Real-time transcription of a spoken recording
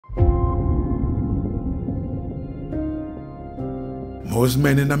Most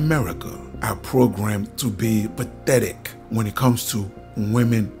men in America are programmed to be pathetic when it comes to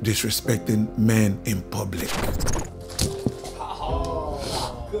women disrespecting men in public.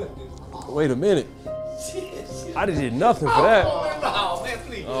 Oh, goodness. Wait a minute. I did nothing for that. Oh, man,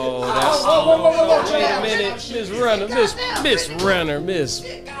 please. Oh, that's... Wait a minute. Miss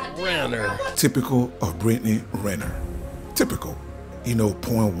Renner. Typical of Brittany Renner. Typical. You know,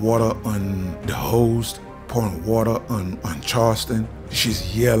 pouring water on the host, pouring water on Charleston.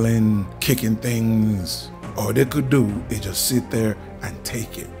 She's yelling, kicking things. All they could do is just sit there and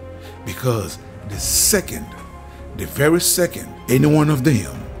take it. Because the very second, any one of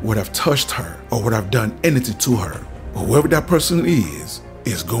them would have touched her or would have done anything to her, whoever that person is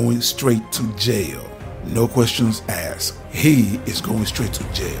going straight to jail. No questions asked. He is going straight to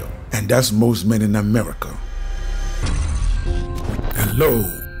jail. And that's most men in America. Hello,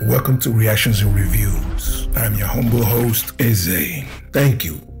 welcome to Reactions and Reviews. I'm your humble host, Eze. Thank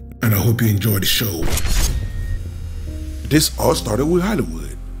you, and I hope you enjoy the show. This all started with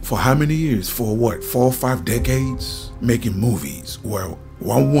Hollywood. For how many years? For what, 4 or 5 decades? Making movies where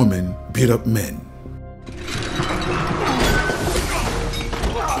one woman beat up men.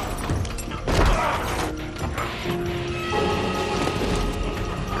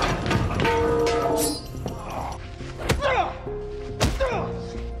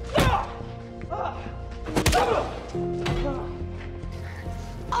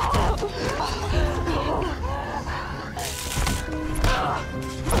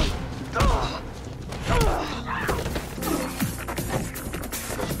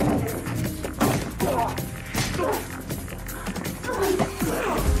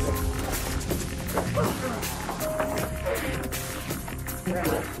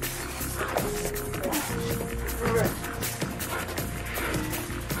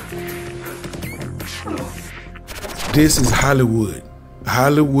 This is Hollywood.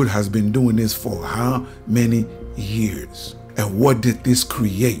 Hollywood has been doing this for how many years? And what did this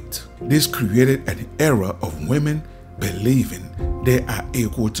create? This created an era of women believing they are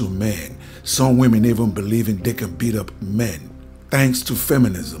equal to men. Some women even believing they can beat up men. Thanks to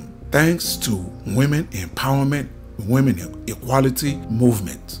feminism, thanks to women empowerment, women equality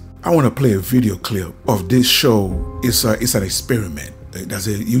movement. I want to play a video clip of this show. It's an experiment. There's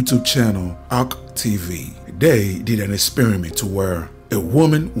a YouTube channel, Arc TV. They did an experiment to where a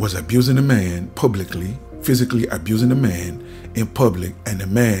woman was abusing a man publicly, physically abusing a man in public, and the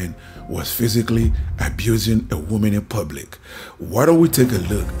man was physically abusing a woman in public. Why don't we take a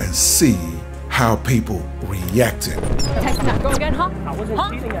look and see how people reacted? Text that girl again, huh? I wasn't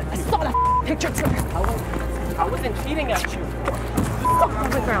cheating at you. I saw that picture too. I wasn't cheating at you. Fuck on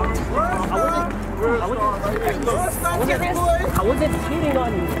the ground. I wasn't cheating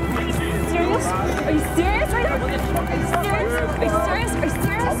on you. Serious? Are you serious right now? Are you serious? Are you serious? Are you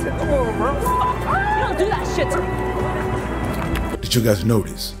serious? Come on, bro. You don't do that shit to me. Did you guys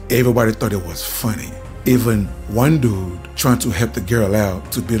notice? Everybody thought it was funny. Even one dude trying to help the girl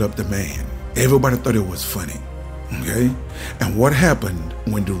out to beat up the man. Everybody thought it was funny. Okay? And what happened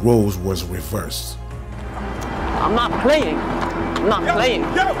when the roles was reversed? I'm not playing. I'm not playing.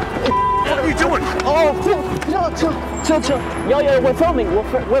 Yo! What are you doing? Oh, chill. Yo, we're filming.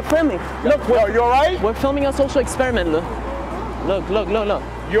 We're filming. Look, You all right? we're filming a social experiment. Look.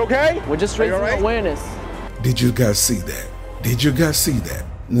 You okay? We're just raising awareness. Did you guys see that? Did you guys see that?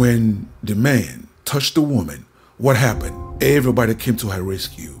 When the man touched the woman, what happened? Everybody came to her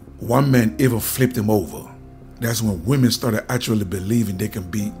rescue. One man even flipped him over. That's when women started actually believing they can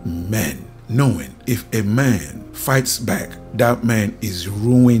beat men. Knowing if a man fights back, that man is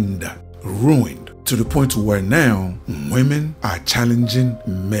ruined to the point to where now women are challenging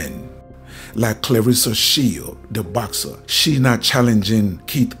men. Like Clarissa Shield, the boxer, she not challenging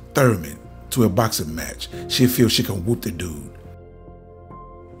Keith Thurman to a boxing match. She feels she can whoop the dude.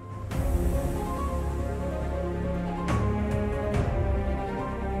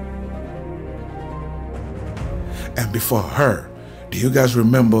 And before her, do you guys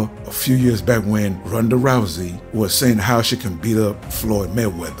remember a few years back when Ronda Rousey was saying how she can beat up Floyd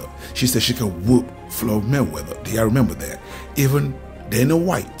Mayweather? She said she can whoop Floyd Mayweather. Do y'all remember that? Even Dana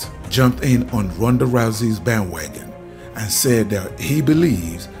White jumped in on Ronda Rousey's bandwagon and said that he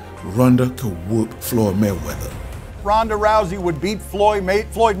believes Ronda could whoop Floyd Mayweather. Ronda Rousey would beat Floyd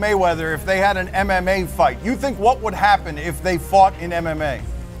Mayweather if they had an MMA fight. You think what would happen if they fought in MMA?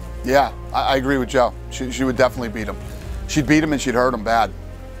 Yeah, I agree with Joe. She would definitely beat him. She'd beat him and she'd hurt him bad.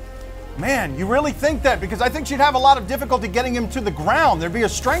 Man, you really think that? Because I think she'd have a lot of difficulty getting him to the ground. There'd be a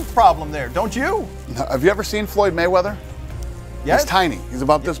strength problem there, don't you? Have you ever seen Floyd Mayweather? Yes. He's tiny. He's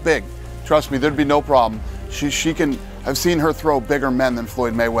about this big. Trust me, there'd be no problem. She can I've seen her throw bigger men than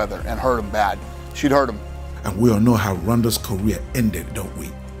Floyd Mayweather and hurt him bad. She'd hurt him. And we all know how Ronda's career ended, don't we?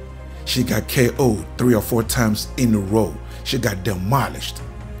 She got KO'd 3 or 4 times in a row. She got demolished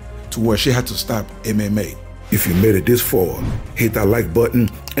to where she had to stop MMA. If you made it this far, hit that like button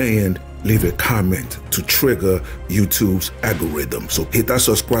and leave a comment to trigger YouTube's algorithm. So hit that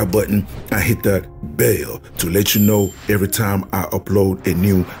subscribe button and hit that bell to let you know every time I upload a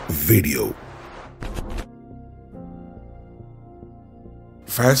new video.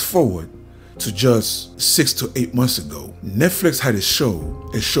 Fast forward to just 6 to 8 months ago, Netflix had a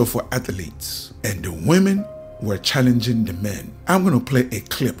show for athletes, and the women were challenging the men. I'm gonna play a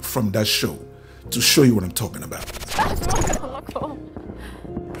clip from that show to show you what I'm talking about.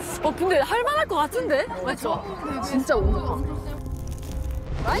 근데 할만할 것 같은데? 맞죠? 진짜 운동.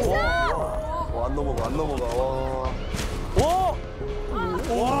 나이스! 안 넘어가, 안 넘어가. 와. 오!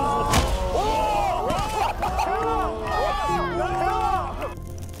 와!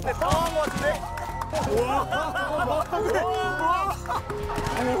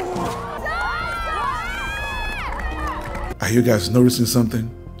 Are you guys noticing something?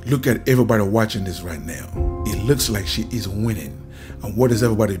 Look at everybody watching this right now. It looks like she is winning. And what is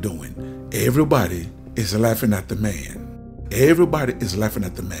everybody doing? Everybody is laughing at the man. Everybody is laughing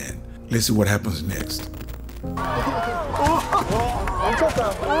at the man. Let's see what happens next.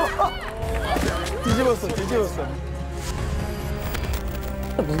 뒤집었어, 뒤집었어.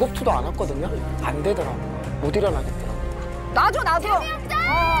 무겁지도 않았거든요. 안 되더라고. 못 일어나겠더라고. 놔줘, 놔줘!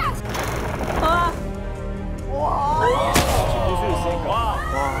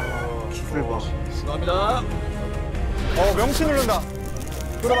 기술 봐. 감사합니다. 명치 누른다.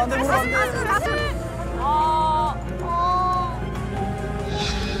 그럼 안 돼, 그럼 안 돼.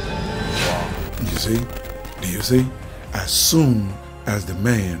 You see? Do you see? As soon as the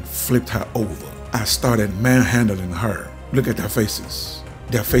man flipped her over, I started manhandling her. Look at their faces.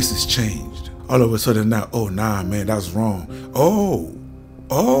 Their faces changed. All of a sudden now, oh, nah, man, that's wrong. Oh.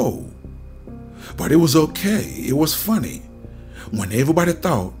 But it was okay. It was funny. When everybody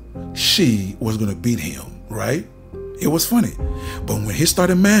thought she was going to beat him, right? It was funny. But when he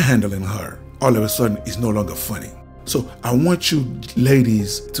started manhandling her, all of a sudden, it's no longer funny. So I want you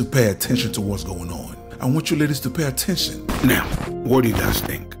ladies to pay attention to what's going on. I want you ladies to pay attention. Now, what do you guys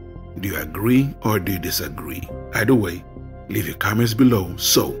think? Do you agree or do you disagree? Either way, leave your comments below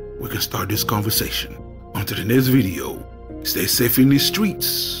so we can start this conversation. Until the next video, stay safe in these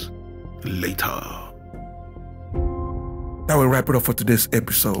streets. Later. That will wrap it up for today's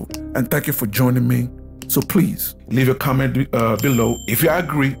episode. And thank you for joining me. So please, leave a comment below. If you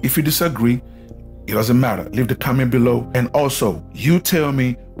agree, if you disagree, it doesn't matter. Leave the comment below. And also, you tell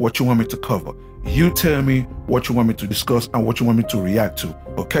me what you want me to cover. You tell me what you want me to discuss and what you want me to react to,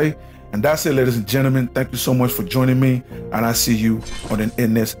 okay? And that's it, ladies and gentlemen. Thank you so much for joining me, and I'll see you on the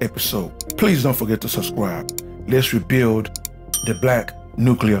next episode. Please don't forget to subscribe. Let's rebuild the Black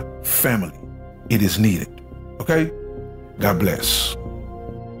nuclear family. It is needed, okay? God bless.